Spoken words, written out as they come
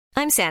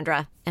I'm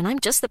Sandra, and I'm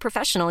just the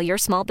professional your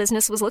small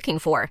business was looking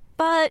for.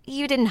 But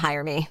you didn't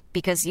hire me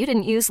because you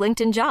didn't use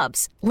LinkedIn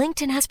Jobs.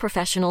 LinkedIn has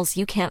professionals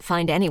you can't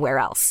find anywhere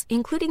else,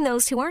 including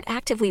those who aren't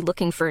actively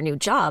looking for a new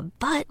job,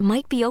 but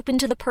might be open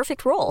to the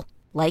perfect role,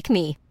 like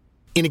me.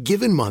 In a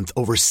given month,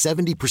 over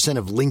 70%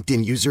 of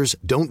LinkedIn users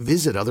don't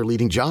visit other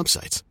leading job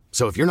sites.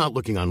 So if you're not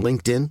looking on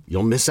LinkedIn,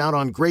 you'll miss out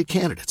on great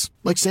candidates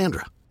like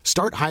Sandra.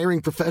 Start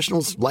hiring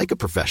professionals like a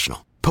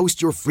professional.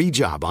 Post your free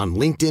job on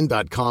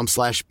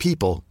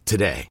linkedin.com/people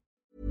today.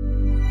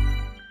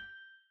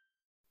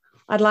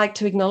 I'd like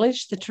to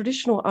acknowledge the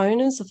traditional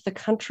owners of the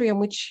country on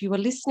which you are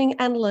listening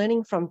and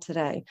learning from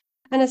today,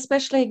 and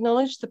especially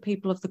acknowledge the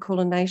people of the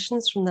Kulin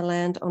Nations from the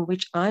land on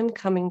which I'm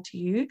coming to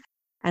you.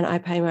 And I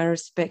pay my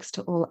respects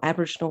to all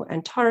Aboriginal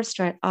and Torres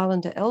Strait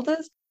Islander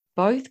elders,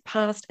 both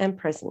past and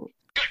present.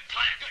 Good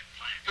plan, good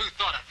plan. Who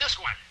thought of this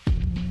one?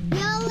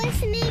 You're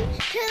listening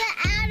to the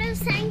Out of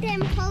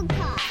Sanctum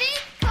podcast.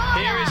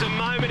 Here is a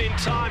moment in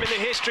time in the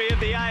history of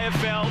the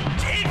AFL.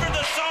 In from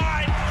the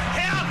side,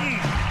 Houghton.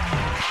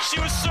 She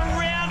was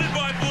surrounded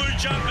by blue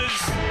jumpers.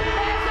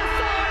 There's the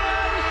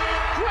siren.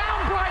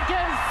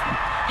 Groundbreakers.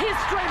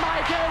 History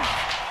makers.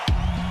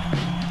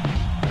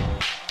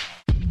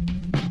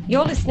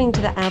 You're listening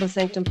to the Out of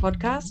Sanctum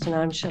podcast, and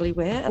I'm Shelley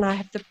Ware, and I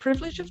have the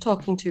privilege of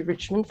talking to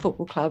Richmond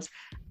Football Club's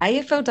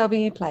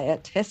AFLW player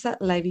Tessa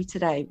Lavey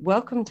today.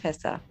 Welcome,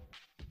 Tessa.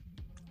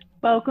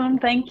 Welcome.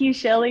 Thank you,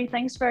 Shelley.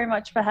 Thanks very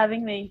much for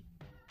having me.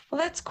 Well,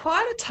 that's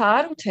quite a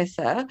title,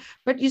 Tessa,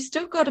 but you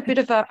still got a bit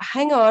of a,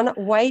 hang on,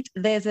 wait,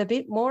 there's a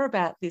bit more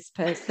about this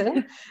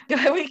person.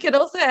 We could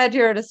also add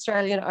you're an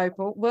Australian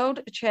Open, World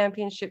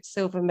Championship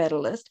silver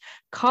medalist,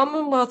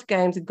 Commonwealth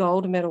Games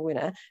gold medal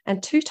winner,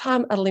 and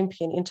two-time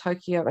Olympian in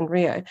Tokyo and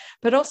Rio.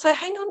 But also,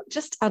 hang on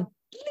just a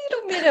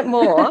little minute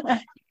more.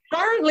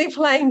 Currently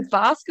playing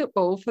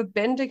basketball for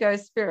Bendigo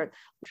Spirit,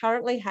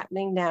 currently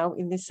happening now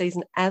in this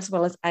season, as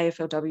well as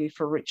AFLW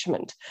for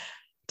Richmond.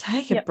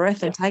 Take a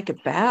breath and take a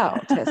bow,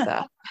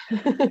 Tessa.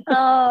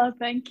 Oh,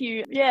 thank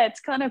you. Yeah,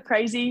 it's kind of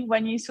crazy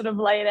when you sort of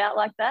lay it out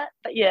like that.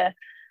 But yeah,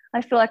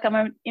 I feel like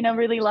I'm in a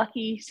really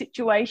lucky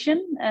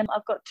situation, and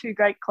I've got two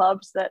great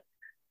clubs that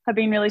have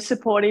been really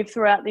supportive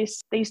throughout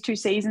these two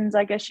seasons,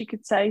 I guess you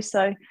could say.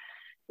 So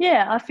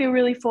yeah, I feel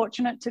really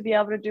fortunate to be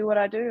able to do what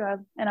I do,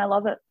 and I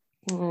love it.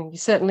 You're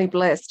certainly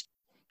blessed.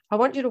 I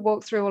want you to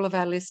walk through all of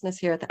our listeners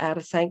here at the Out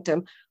of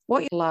Sanctum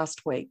what your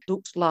last week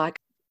looked like.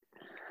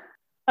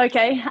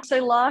 Okay,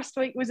 so last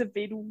week was a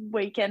big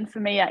weekend for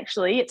me,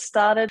 actually. It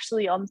started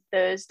actually on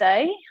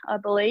Thursday, I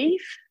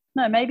believe.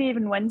 No, maybe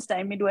even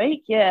Wednesday,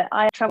 midweek. Yeah,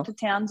 I travelled to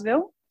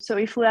Townsville. So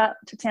we flew out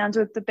to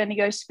Townsville with the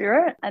Bendigo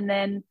Spirit and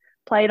then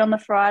played on the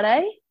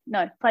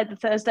played the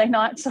Thursday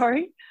night,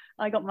 sorry.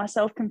 I got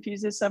myself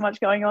confused. There's so much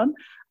going on.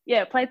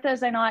 Yeah, played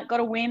Thursday night, got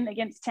a win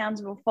against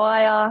Townsville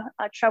Fire.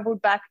 I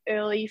travelled back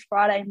early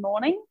Friday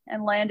morning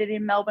and landed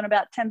in Melbourne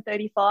about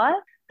 10:35.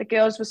 The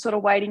girls were sort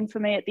of waiting for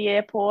me at the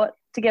airport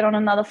to get on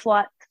another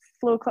flight,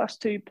 flew across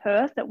to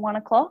Perth at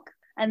 1:00.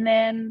 And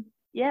then,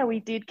 yeah, we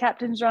did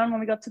captain's run when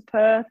we got to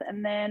Perth.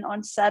 And then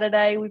on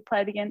Saturday, we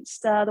played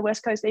against the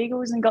West Coast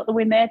Eagles and got the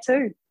win there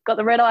too. Got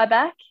the red eye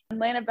back and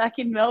landed back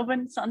in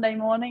Melbourne Sunday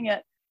morning at,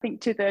 I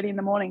think, 2:30 in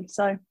the morning.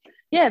 So,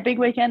 yeah, big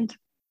weekend.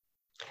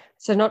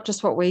 So not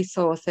just what we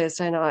saw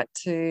Thursday night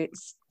to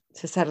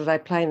Saturday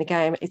playing the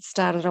game. It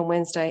started on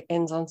Wednesday,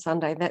 ends on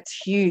Sunday. That's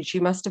huge.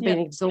 You must have been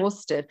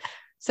exhausted.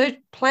 So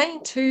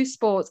playing two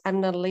sports at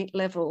an elite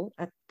level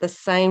at the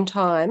same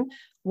time,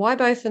 why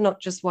both and not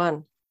just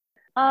one?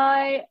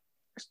 I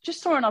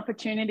just saw an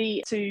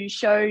opportunity to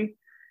show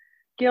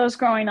girls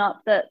growing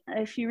up that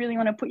if you really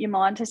want to put your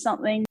mind to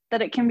something,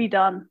 that it can be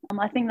done.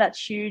 I think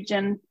that's huge.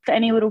 And for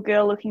any little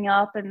girl looking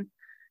up, and,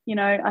 you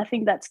know, I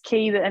think that's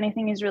key, that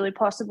anything is really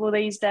possible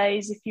these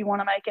days. If you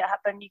want to make it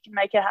happen, you can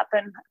make it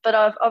happen. But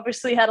I've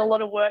obviously had a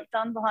lot of work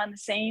done behind the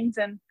scenes,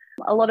 and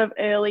a lot of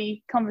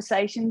early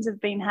conversations have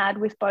been had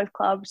with both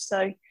clubs.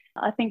 So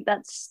I think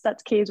that's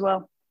key as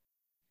well.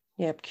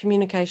 Yeah,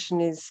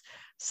 communication is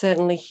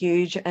certainly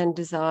huge, and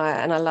desire.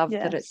 And I love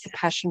that it's a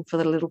passion for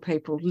the little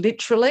people.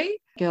 Literally,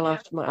 girl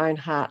after my own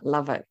heart,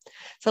 love it.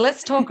 So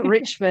let's talk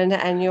Richmond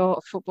and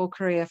your football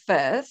career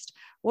first.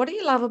 What do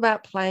you love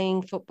about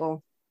playing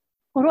football?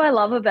 What do I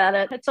love about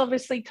it? It's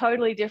obviously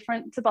totally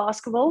different to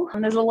basketball,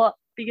 and there's a lot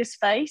bigger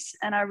space,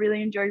 and I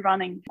really enjoy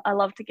running. I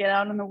love to get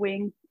out on the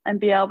wing and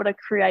be able to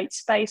create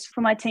space for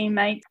my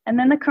teammates. And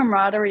then the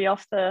camaraderie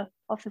off the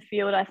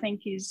field, I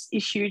think, is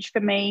huge for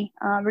me.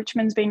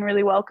 Richmond's been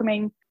really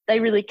welcoming.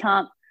 They really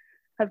can't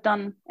have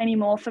done any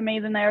more for me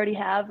than they already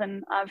have,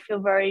 and I feel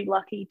very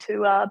lucky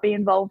to be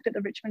involved at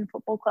the Richmond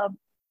Football Club.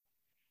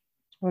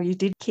 Well, you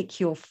did kick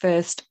your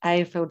first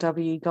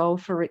AFLW goal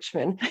for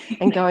Richmond,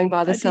 and going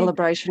by the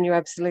celebration, you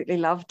absolutely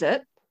loved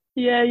it.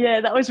 Yeah,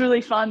 that was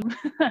really fun.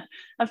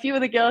 A few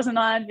of the girls and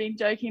I had been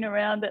joking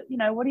around that, you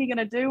know, what are you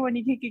going to do when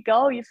you kick a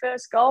goal, your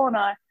first goal? And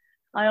I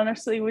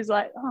honestly was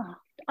like, oh,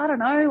 I don't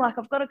know, like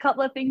I've got a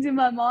couple of things in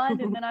my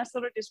mind, and then I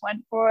sort of just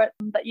went for it.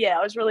 But yeah,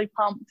 I was really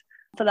pumped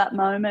for that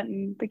moment,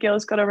 and the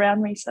girls got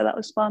around me, so that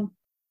was fun.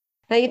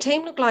 Now, your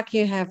team look like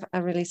you have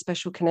a really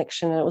special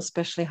connection, and it was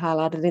especially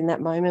highlighted in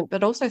that moment,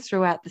 but also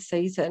throughout the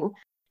season.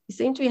 You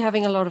seem to be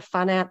having a lot of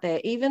fun out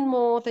there, even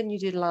more than you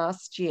did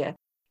last year.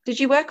 Did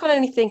you work on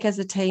anything as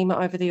a team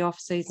over the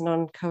off-season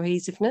on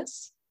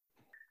cohesiveness?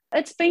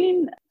 It's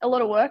been a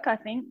lot of work, I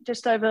think,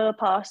 just over the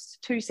past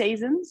 2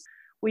 seasons.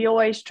 We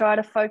always try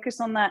to focus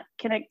on that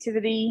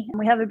connectivity.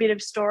 We have a bit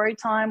of story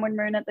time when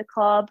we're in at the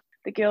club.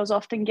 The girls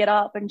often get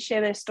up and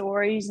share their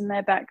stories and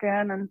their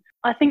background. And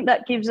I think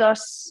that gives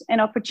us an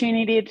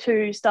opportunity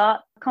to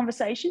start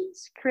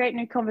conversations, create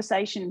new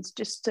conversations,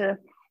 just to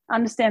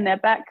understand their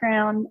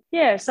background.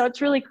 Yeah, so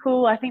it's really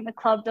cool. I think the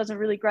club does a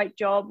really great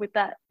job with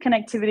that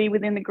connectivity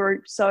within the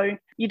group. So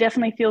you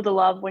definitely feel the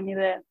love when you're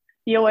there.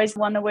 You always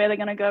wonder where they're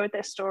going to go with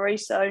their story.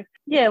 So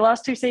yeah,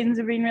 last 2 seasons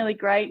have been really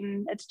great,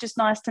 and it's just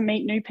nice to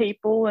meet new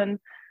people and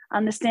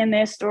understand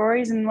their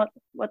stories and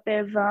what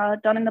they've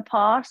done in the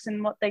past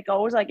and what their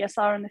goals, I guess,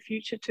 are in the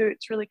future too.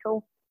 It's really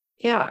cool.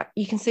 Yeah,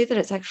 you can see that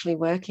it's actually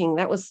working.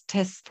 That was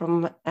Tess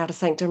from Outer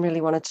Sanctum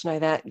really wanted to know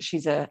that.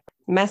 She's a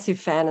massive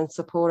fan and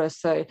supporter.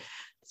 So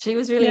she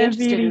was really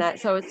interested in that.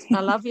 So I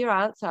love your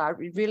answer.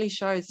 It really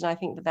shows. And I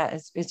think that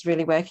is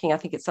really working. I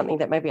think it's something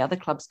that maybe other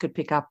clubs could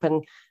pick up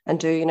and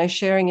do. You know,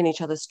 sharing in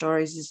each other's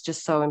stories is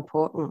just so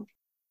important.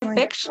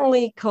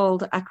 Affectionately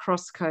called a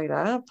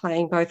cross-coder,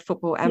 playing both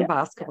football and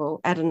basketball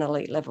at an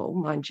elite level,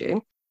 mind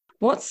you.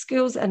 What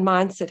skills and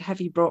mindset have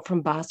you brought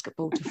from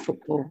basketball to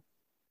football?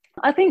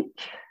 I think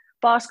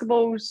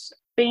basketball's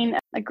been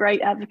a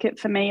great advocate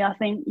for me. I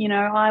think, you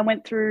know, I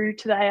went through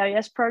to the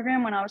AIS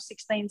program when I was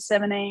 16,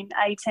 17,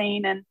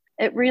 18, and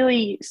it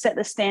really set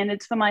the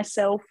standards for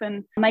myself,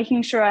 and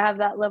making sure I have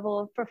that level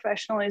of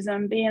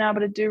professionalism, being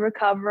able to do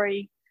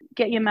recovery,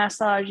 get your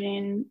massage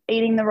in,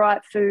 eating the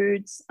right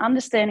foods,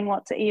 understanding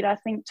what to eat. I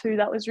think too,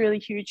 that was really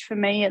huge for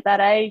me at that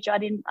age. I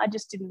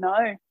just didn't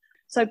know.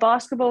 So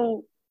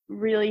basketball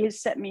really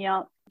has set me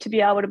up to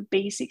be able to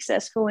be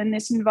successful in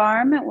this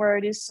environment where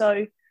it is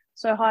so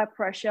high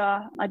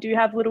pressure. I do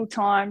have little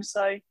time,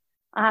 so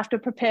I have to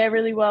prepare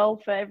really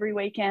well for every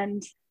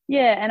weekend.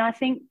 Yeah, and I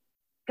think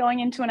going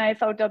into an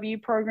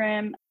AFLW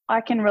program,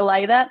 I can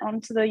relay that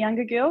onto the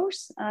younger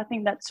girls. I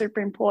think that's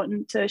super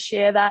important to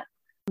share that,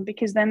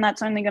 because then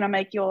that's only going to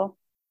make your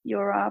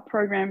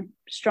program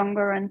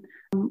stronger. And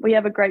we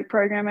have a great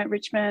program at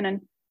Richmond,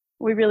 and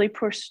we really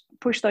push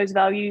those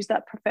values,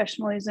 that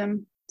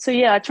professionalism. So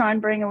yeah, I try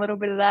and bring a little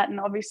bit of that, and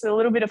obviously a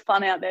little bit of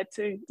fun out there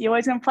too. You're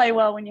always going to play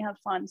well when you have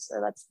fun,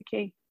 so that's the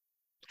key.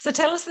 So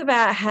tell us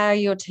about how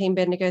your team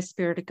Bendigo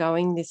Spirit are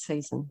going this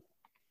season.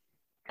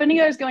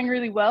 Bendigo is going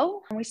really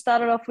well. We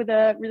started off with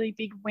a really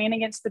big win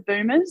against the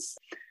Boomers,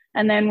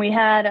 and then we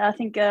had, I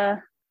think,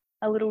 a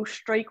little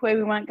streak where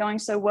we weren't going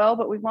so well,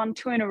 but we've won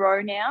 2 in a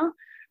row now.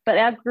 But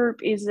our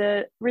group is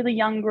a really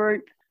young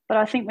group, but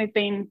I think we've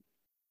been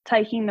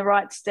taking the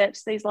right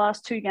steps these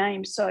last 2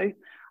 games. So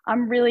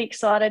I'm really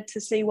excited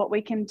to see what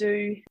we can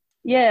do.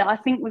 Yeah, I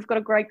think we've got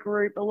a great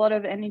group, a lot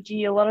of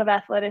energy, a lot of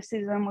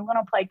athleticism. We're going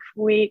to play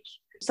quick.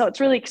 So it's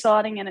really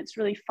exciting, and it's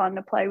really fun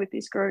to play with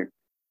this group.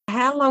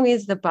 How long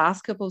is the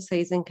basketball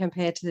season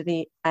compared to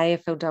the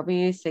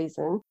AFLW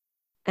season?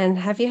 And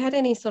have you had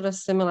any sort of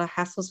similar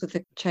hassles with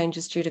the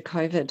changes due to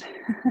COVID?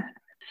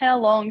 How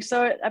long?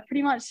 So it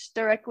pretty much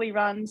directly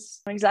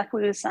runs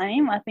exactly the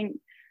same, I think,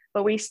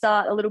 but we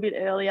start a little bit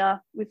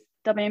earlier with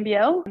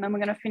WNBL, and then we're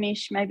going to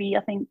finish maybe,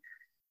 I think,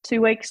 2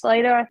 weeks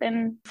later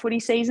than footy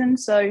season.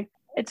 So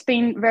it's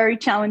been very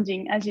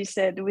challenging, as you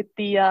said, with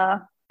the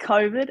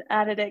COVID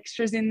added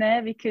extras in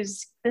there,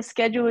 because the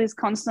schedule is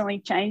constantly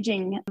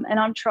changing, and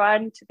I'm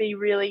trying to be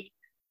really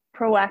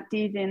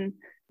proactive in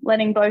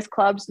letting both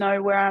clubs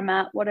know where I'm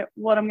at, what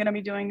I'm going to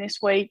be doing this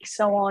week,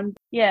 so on.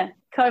 Yeah,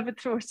 COVID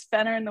threw a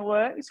spanner in the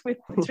works.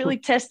 It's really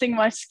testing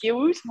my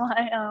skills.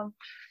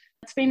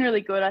 It's been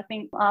really good. I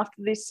think after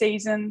this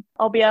season,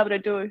 I'll be able to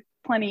do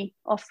plenty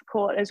off the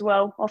court as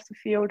well, off the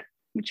field,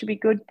 which would be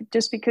good,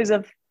 just because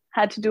I've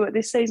had to do it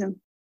this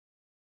season.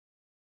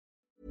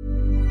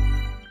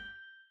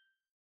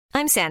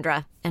 I'm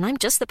Sandra, and I'm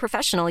just the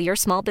professional your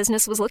small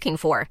business was looking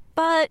for.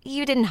 But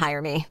you didn't hire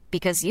me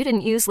because you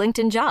didn't use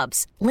LinkedIn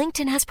Jobs.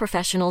 LinkedIn has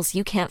professionals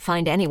you can't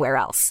find anywhere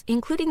else,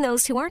 including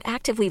those who aren't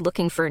actively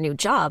looking for a new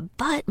job,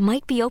 but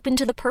might be open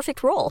to the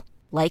perfect role,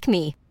 like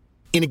me.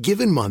 In a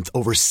given month,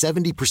 over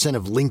 70%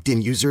 of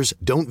LinkedIn users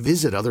don't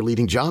visit other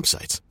leading job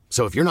sites.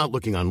 So if you're not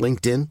looking on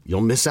LinkedIn,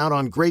 you'll miss out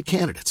on great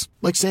candidates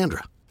like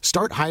Sandra.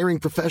 Start hiring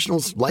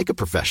professionals like a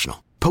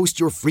professional. Post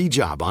your free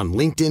job on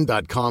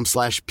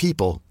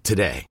linkedin.com/people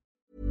today.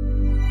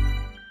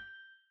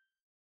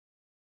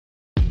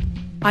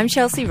 I'm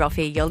Chelsea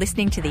Roffey. You're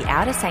listening to The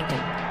Outer Sanctum.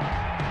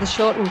 The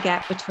shortened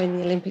gap between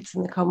the Olympics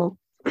and the Commonwealth.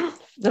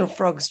 Little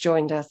Frog's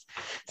joined us.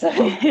 So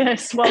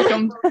yes,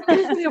 welcome.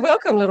 You're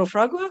welcome, Little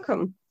Frog,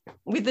 welcome.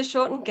 With the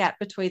shortened gap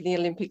between the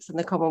Olympics and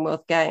the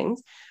Commonwealth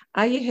Games,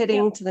 are you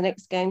heading to the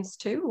next Games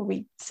too? Will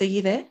we see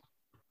you there?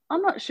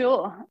 I'm not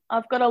sure.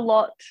 I've got a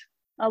lot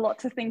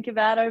to think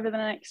about over the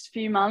next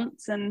few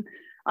months, and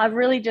I've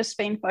really just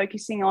been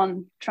focusing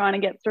on trying to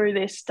get through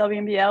this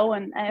WNBL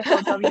and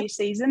AFLW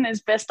season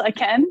as best I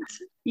can.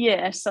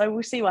 Yeah, so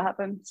we'll see what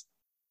happens.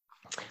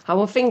 Oh,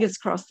 well, fingers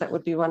crossed. That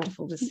would be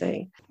wonderful to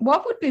see.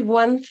 What would be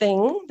one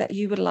thing that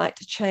you would like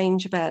to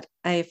change about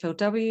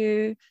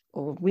AFLW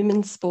or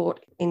women's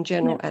sport in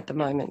general at the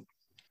moment?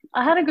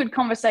 I had a good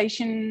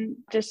conversation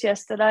just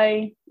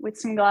yesterday with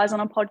some guys on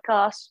a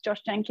podcast,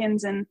 Josh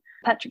Jenkins and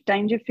Patrick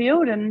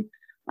Dangerfield. And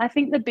I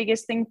think the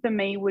biggest thing for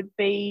me would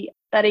be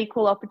that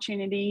equal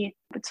opportunity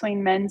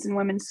between men's and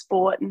women's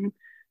sport, and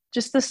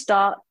just the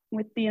start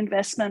with the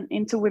investment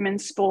into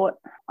women's sport.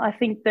 I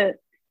think that,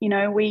 you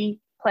know, we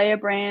play a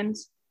brand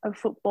of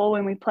football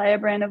and we play a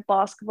brand of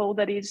basketball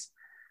that is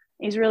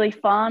really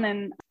fun.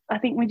 And I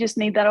think we just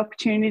need that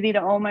opportunity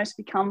to almost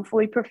become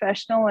fully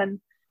professional and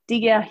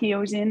dig our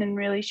heels in and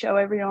really show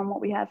everyone what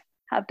we have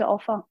to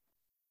offer.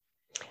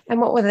 And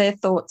what were their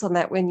thoughts on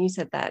that when you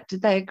said that?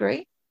 Did they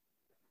agree?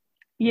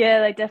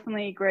 Yeah, they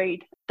definitely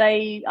agreed.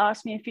 They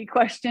asked me a few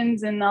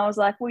questions and I was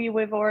like, well,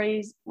 we've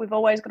always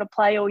got to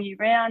play all year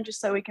round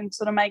just so we can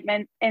sort of make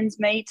ends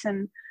meet.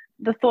 And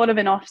the thought of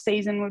an off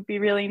season would be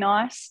really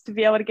nice to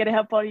be able to get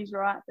our bodies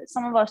right. But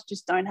some of us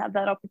just don't have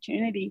that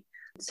opportunity.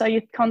 So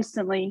you're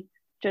constantly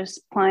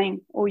just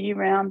playing all year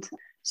round.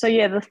 So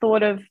yeah, the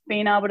thought of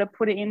being able to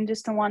put it in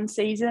just in one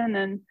season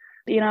and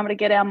being able to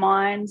get our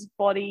minds,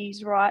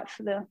 bodies right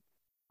for the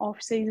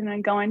off season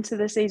and go into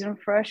the season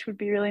fresh would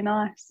be really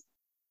nice.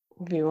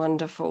 Would be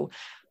wonderful.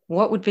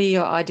 What would be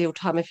your ideal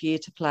time of year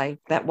to play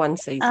that one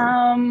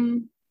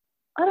season?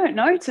 I don't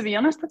know, to be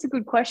honest. That's a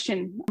good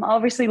question. I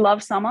obviously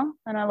love summer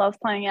and I love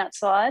playing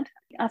outside.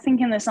 I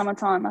think in the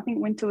summertime, I think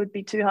winter would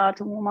be too hard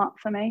to warm up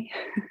for me.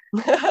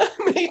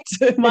 Me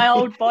too. My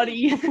old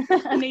body.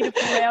 I need a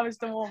few hours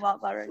to warm up,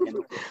 I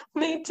reckon.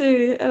 Me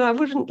too. And I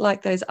wouldn't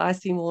like those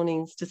icy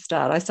mornings to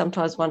start. I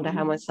sometimes wonder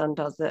how my son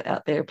does it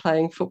out there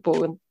playing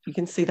football and you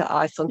can see the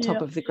ice on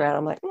top of the ground.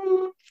 I'm like,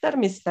 is that a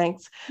miss?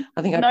 Thanks.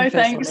 I think I prefer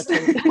thanks.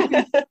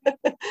 Summer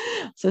too.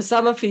 So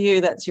summer for you,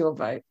 that's your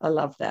vote. I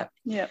love that.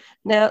 Yeah.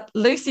 Now,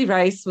 Lucy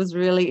Race was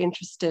really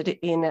interested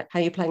in how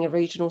you're playing a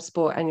regional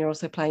sport and you're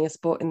also playing a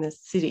sport in the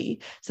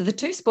city. So the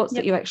two sports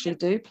that you actually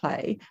do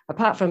play,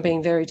 apart from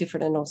being very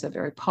different and also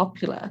very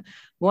popular,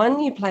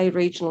 one you play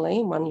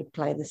regionally, one you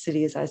play in the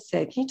city, as I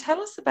said. Can you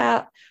tell us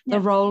about the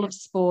role of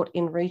sport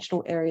in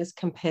regional areas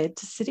compared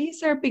to city?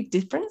 Is there a big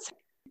difference?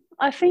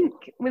 I think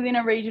within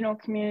a regional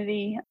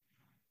community,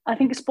 I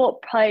think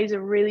sport plays a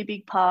really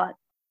big part,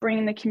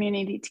 bringing the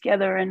community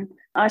together. And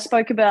I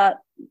spoke about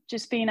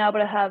just being able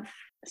to have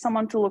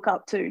someone to look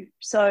up to.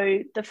 So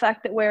the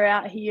fact that we're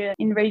out here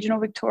in regional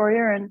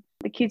Victoria and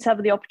the kids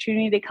have the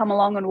opportunity to come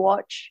along and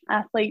watch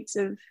athletes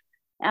of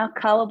our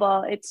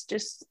calibre, it's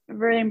just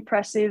really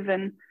impressive.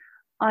 And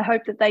I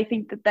hope that they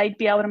think that they'd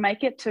be able to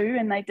make it too,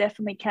 and they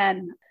definitely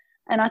can.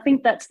 And I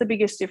think that's the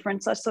biggest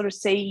difference I sort of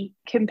see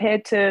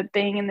compared to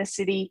being in the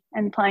city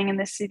and playing in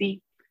the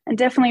city. And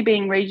definitely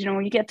being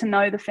regional, you get to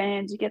know the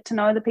fans, you get to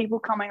know the people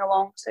coming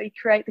along. So you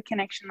create the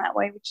connection that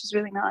way, which is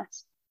really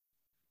nice.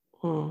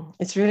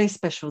 It's really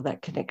special,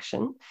 that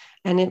connection.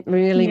 And it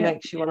really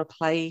makes you want to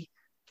play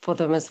for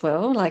them as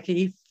well. Like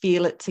you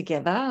feel it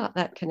together,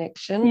 that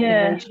connection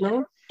in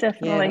regional.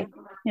 Definitely.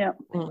 Yeah.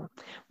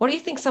 What do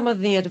you think some of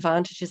the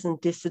advantages and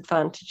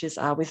disadvantages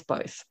are with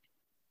both?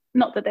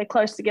 Not that they're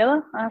close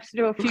together. I have to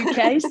do a few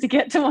Ks to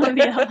get to one or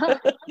the other.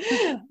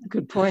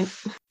 Good point.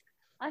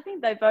 I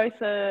think they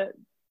both are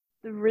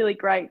really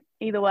great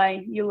either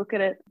way you look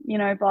at it. You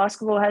know,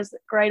 basketball has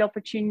great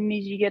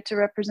opportunities. You get to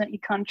represent your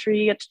country,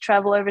 you get to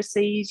travel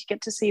overseas, you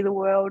get to see the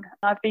world.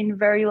 I've been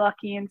very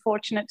lucky and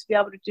fortunate to be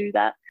able to do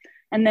that.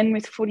 And then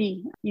with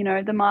footy, you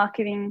know, the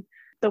marketing,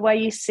 the way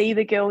you see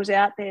the girls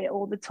out there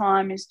all the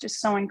time is just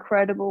so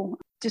incredible.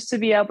 Just to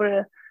be able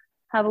to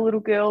have a little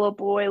girl or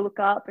boy look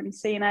up and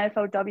see an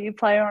AFLW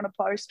player on a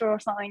poster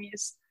or something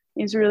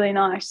is really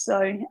nice.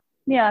 So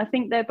yeah, I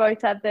think they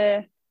both have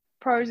their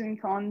pros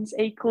and cons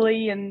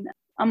equally, and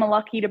I'm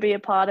lucky to be a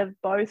part of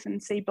both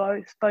and see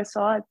both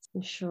sides.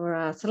 You sure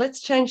are. So let's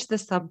change the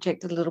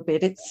subject a little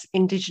bit. It's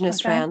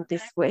Indigenous Round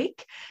this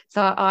week.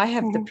 So I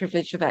have the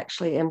privilege of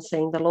actually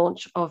emceeing the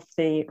launch of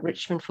the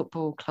Richmond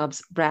Football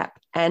Club's wrap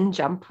and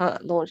jumper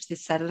launch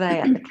this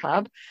Saturday at the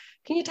club.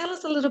 Can you tell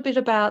us a little bit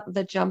about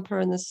the jumper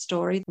and the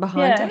story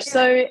behind it?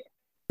 So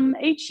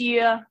each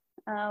year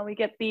we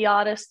get the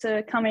artists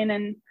to come in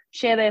and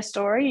share their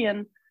story,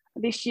 and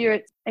this year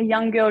it's a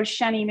young girl,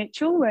 Shani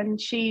Mitchell, and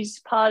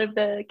she's part of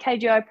the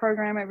KGI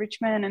program at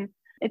Richmond. And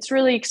it's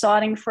really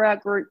exciting for our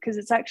group because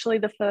it's actually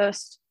the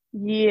first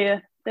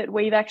year that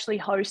we've actually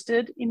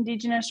hosted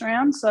Indigenous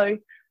Round. So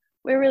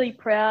we're really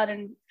proud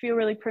and feel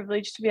really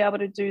privileged to be able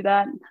to do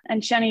that.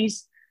 And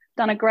Shani's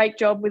done a great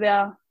job with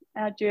our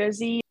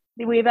jersey.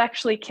 We've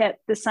actually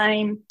kept the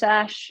same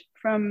dash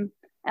from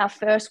our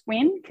first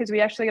win because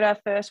we actually got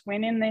our first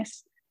win in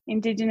this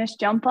Indigenous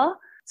jumper.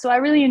 So I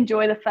really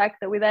enjoy the fact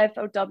that with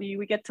AFLW,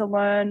 we get to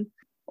learn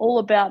all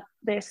about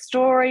their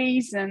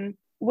stories and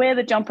where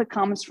the jumper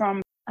comes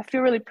from. I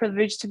feel really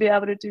privileged to be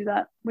able to do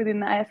that within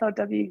the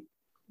AFLW.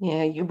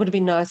 Yeah, it would have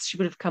been nice. She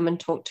would have come and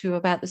talked to you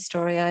about the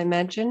story, I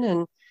imagine,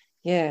 and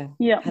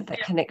had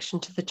that connection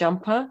to the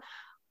jumper.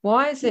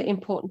 Why is it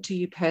important to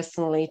you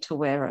personally to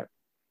wear it?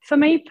 For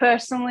me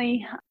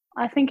personally,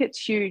 I think it's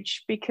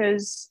huge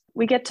because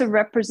we get to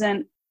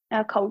represent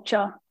our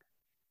culture,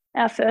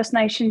 our First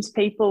Nations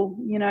people.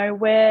 You know,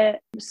 we're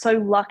so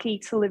lucky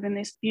to live in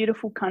this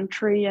beautiful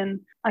country,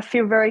 and I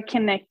feel very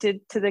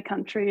connected to the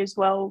country as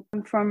well.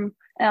 I'm from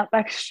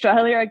outback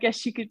Australia, I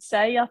guess you could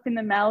say, up in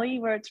the Mallee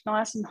where it's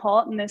nice and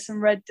hot and there's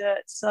some red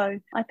dirt. So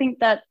I think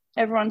that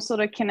everyone sort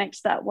of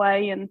connects that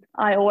way, and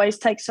I always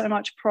take so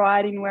much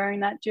pride in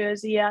wearing that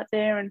jersey out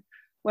there. And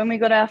when we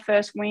got our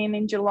first win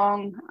in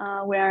Geelong,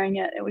 wearing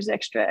it, it was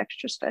extra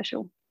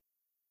special.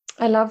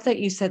 I love that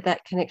you said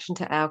that connection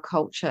to our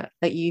culture,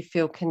 that you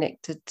feel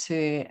connected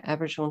to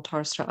Aboriginal and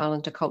Torres Strait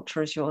Islander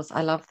culture as yours.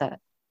 I love that.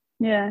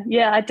 Yeah,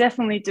 I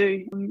definitely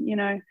do. You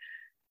know,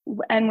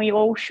 and we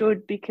all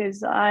should,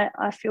 because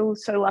I feel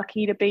so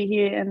lucky to be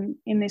here and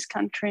in this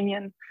country,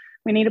 and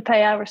we need to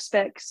pay our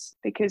respects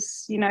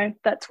because, you know,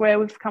 that's where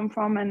we've come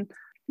from. And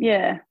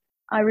yeah,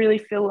 I really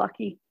feel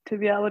lucky to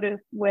be able to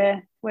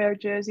wear a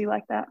jersey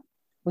like that.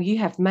 Well, you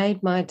have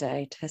made my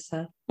day,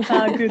 Tessa.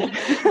 Good.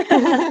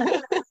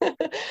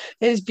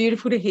 It is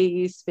beautiful to hear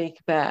you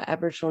speak about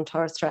Aboriginal and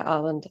Torres Strait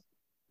Island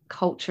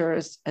culture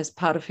as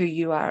part of who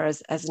you are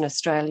as an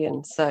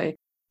Australian. So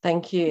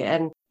thank you.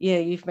 And yeah,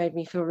 you've made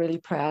me feel really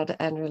proud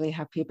and really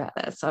happy about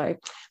that. So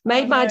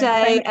made my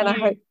day, and I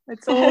hope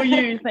it's all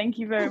you. Thank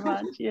you very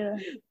much. Yeah.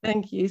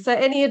 Thank you. So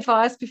any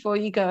advice before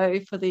you go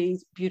for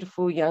these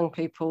beautiful young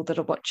people that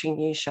are watching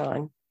you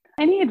shine?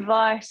 Any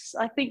advice?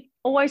 I think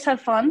always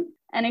have fun.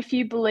 And if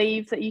you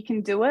believe that you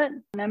can do it,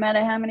 no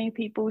matter how many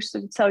people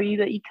should tell you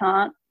that you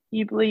can't,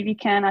 you believe you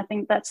can. I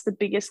think that's the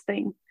biggest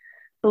thing.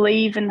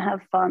 Believe and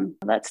have fun.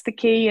 That's the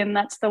key, and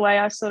that's the way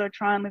I sort of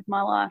try and live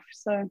my life.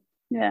 So,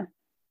 yeah.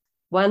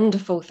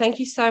 Wonderful. Thank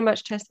you so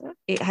much, Tessa.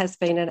 It has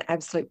been an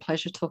absolute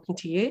pleasure talking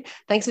to you.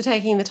 Thanks for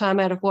taking the time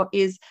out of what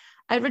is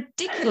a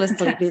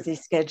ridiculously busy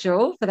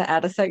schedule for the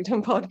Outer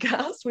Sanctum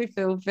podcast. We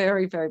feel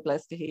very, very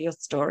blessed to hear your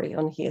story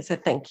on here. So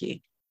thank you.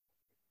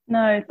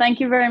 No, thank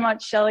you very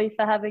much, Shelley,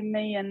 for having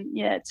me. And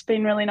yeah, it's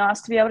been really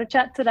nice to be able to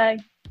chat today.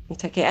 You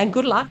take care, and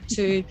good luck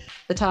to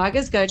the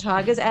Tigers. Go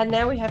Tigers. And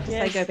now we have to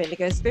say go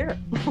Bendigo Spirit.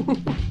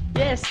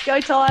 Yes, go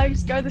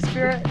Tigers, go the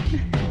Spirit.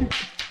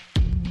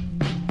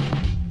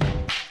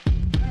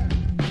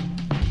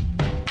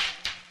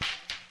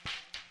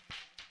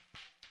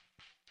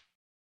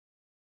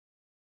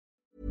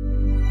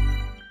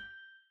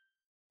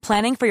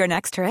 Planning for your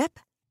next trip?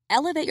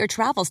 Elevate your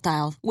travel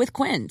style with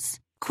Quince.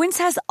 Quince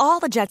has all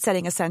the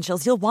jet-setting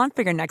essentials you'll want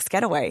for your next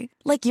getaway,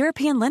 like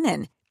European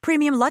linen,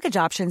 premium luggage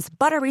options,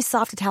 buttery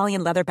soft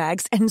Italian leather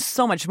bags, and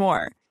so much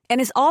more.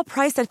 And is all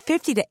priced at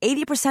 50 to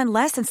 80%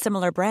 less than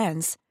similar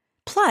brands.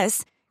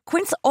 Plus,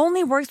 Quince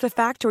only works with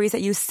factories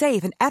that use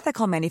safe and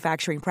ethical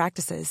manufacturing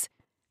practices.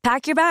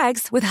 Pack your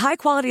bags with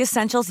high-quality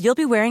essentials you'll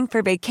be wearing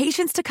for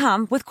vacations to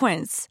come with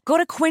Quince. Go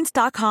to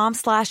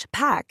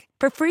quince.com/pack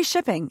for free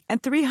shipping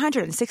and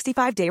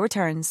 365-day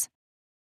returns.